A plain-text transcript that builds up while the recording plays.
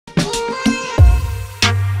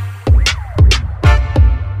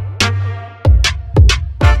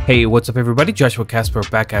Hey, what's up everybody? Joshua Casper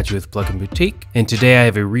back at you with Plugin Boutique, and today I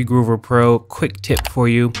have a Regroover Pro quick tip for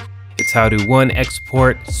you. It's how to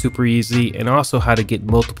export super easy, and also how to get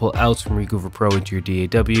multiple outs from Regroover Pro into your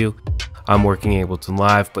DAW. I'm working Ableton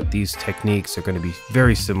Live, but these techniques are going to be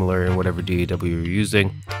very similar in whatever DAW you're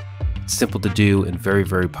using. It's simple to do and very,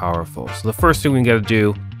 very powerful. So the first thing we got to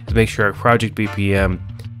do is make sure our project BPM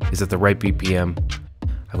is at the right BPM.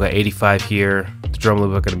 I've got 85 here. The drum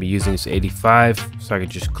loop I'm going to be using is 85, so I can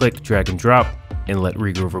just click, drag and drop, and let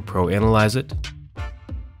Regroover Pro analyze it.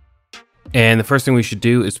 And the first thing we should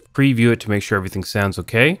do is preview it to make sure everything sounds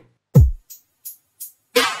okay.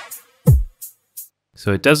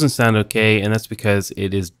 So it doesn't sound okay, and that's because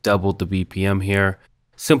it is doubled the BPM here.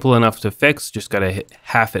 Simple enough to fix, just gotta hit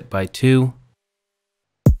half it by 2.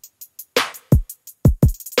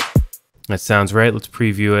 That sounds right, let's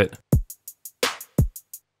preview it.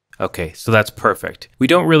 Okay, so that's perfect. We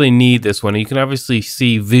don't really need this one. You can obviously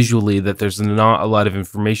see visually that there's not a lot of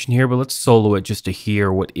information here, but let's solo it just to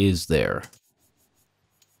hear what is there.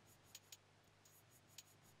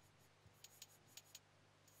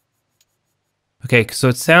 Okay, so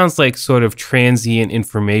it sounds like sort of transient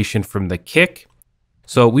information from the kick.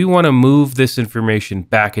 So we want to move this information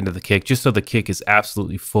back into the kick just so the kick is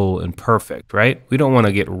absolutely full and perfect, right? We don't want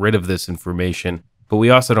to get rid of this information, but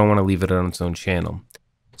we also don't want to leave it on its own channel.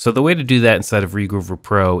 So the way to do that inside of Regroover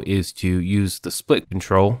Pro is to use the split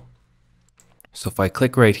control. So if I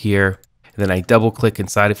click right here, and then I double click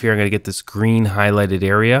inside of here, I'm going to get this green highlighted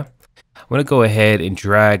area. I'm going to go ahead and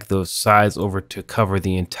drag those sides over to cover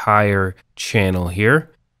the entire channel here.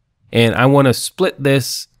 And I want to split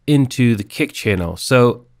this into the kick channel.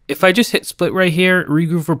 So if I just hit split right here,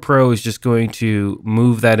 Regroover Pro is just going to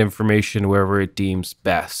move that information wherever it deems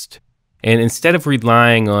best. And instead of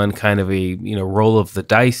relying on kind of a roll of the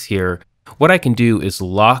dice here, what I can do is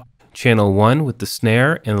lock channel 1 with the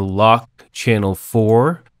snare and lock channel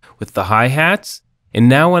 4 with the hi-hats. And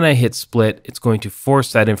now when I hit split, it's going to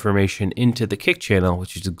force that information into the kick channel,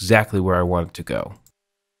 which is exactly where I want it to go.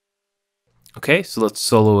 Okay, so let's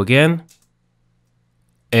solo again.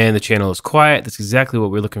 And the channel is quiet. That's exactly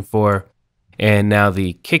what we're looking for. And now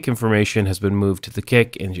the kick information has been moved to the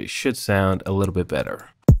kick, and it should sound a little bit better.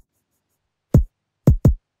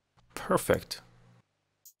 Perfect.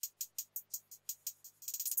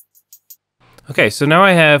 Okay, so now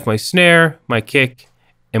I have my snare, my kick,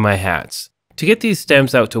 and my hats. To get these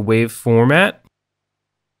stems out to wave format,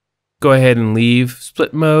 go ahead and leave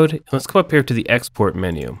split mode. And let's come up here to the export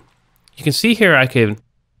menu. You can see here I can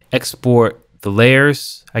export the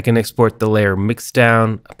layers. I can export the layer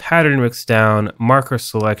mixdown, a pattern mixdown, marker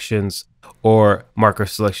selections, or marker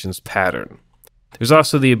selections pattern. There's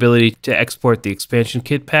also the ability to export the expansion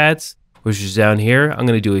kit pads, which is down here. I'm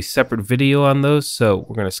going to do a separate video on those, so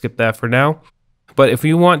we're going to skip that for now. But if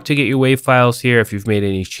you want to get your wave files here, if you've made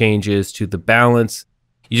any changes to the balance,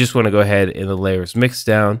 you just want to go ahead in the layers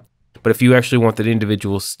mixdown. But if you actually want the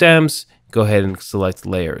individual stems, go ahead and select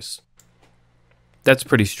layers. That's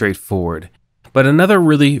pretty straightforward. But another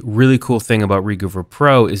really, really cool thing about Regroover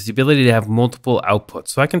Pro is the ability to have multiple outputs.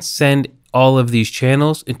 So I can send all of these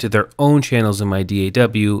channels into their own channels in my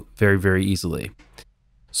DAW very, very easily.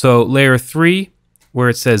 So layer 3, where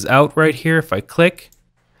it says out right here, if I click,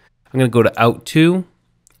 I'm going to go to out 2,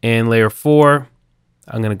 and layer 4,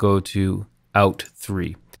 I'm going to go to out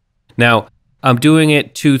 3. Now, I'm doing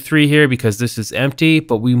it 2, 3 here because this is empty,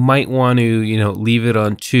 but we might want to, leave it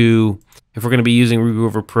on 2. If we're going to be using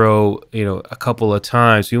Regroover Pro, a couple of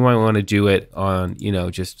times, we might want to do it on,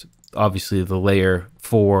 just obviously the layer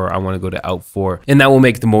 4, I want to go to out 4. And that will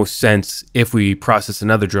make the most sense if we process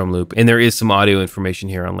another drum loop. And there is some audio information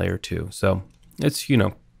here on layer 2. So it's,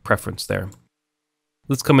 preference there.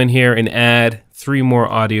 Let's come in here and add 3 more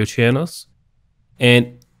audio channels.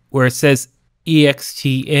 And where it says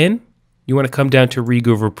EXT in, you want to come down to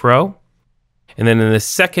Regroover Pro. And then in the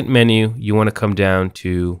second menu, you want to come down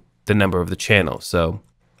to the number of the channels. So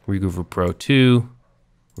Regroover Pro 2,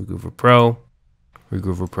 Regroover Pro,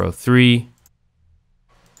 Regroover Pro 3,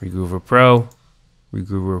 Regroover Pro,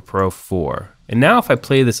 Regroover Pro 4. And now if I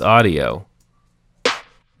play this audio,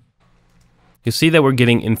 you'll see that we're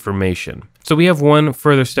getting information. So we have one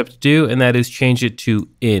further step to do, and that is change it to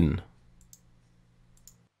in.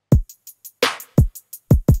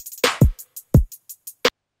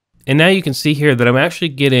 And now you can see here that I'm actually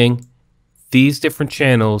getting these different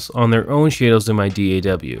channels on their own channels in my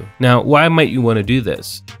DAW. Now, why might you want to do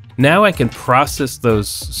this? Now I can process those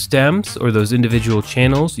stems or those individual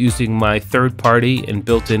channels using my third-party and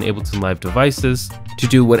built-in Ableton Live devices to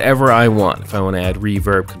do whatever I want. If I want to add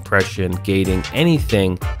reverb, compression, gating,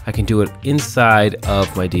 anything, I can do it inside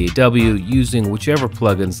of my DAW using whichever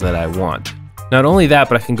plugins that I want. Not only that,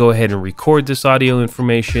 but I can go ahead and record this audio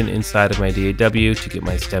information inside of my DAW to get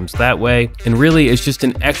my stems that way. And really, it's just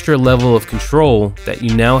an extra level of control that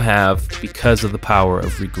you now have because of the power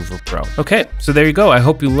of Regroover Pro. Okay, so there you go. I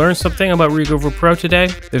hope you learned something about Regroover Pro today.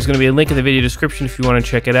 There's going to be a link in the video description if you want to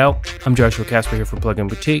check it out. I'm Joshua Casper here for Plugin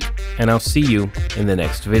Boutique, and I'll see you in the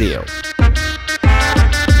next video.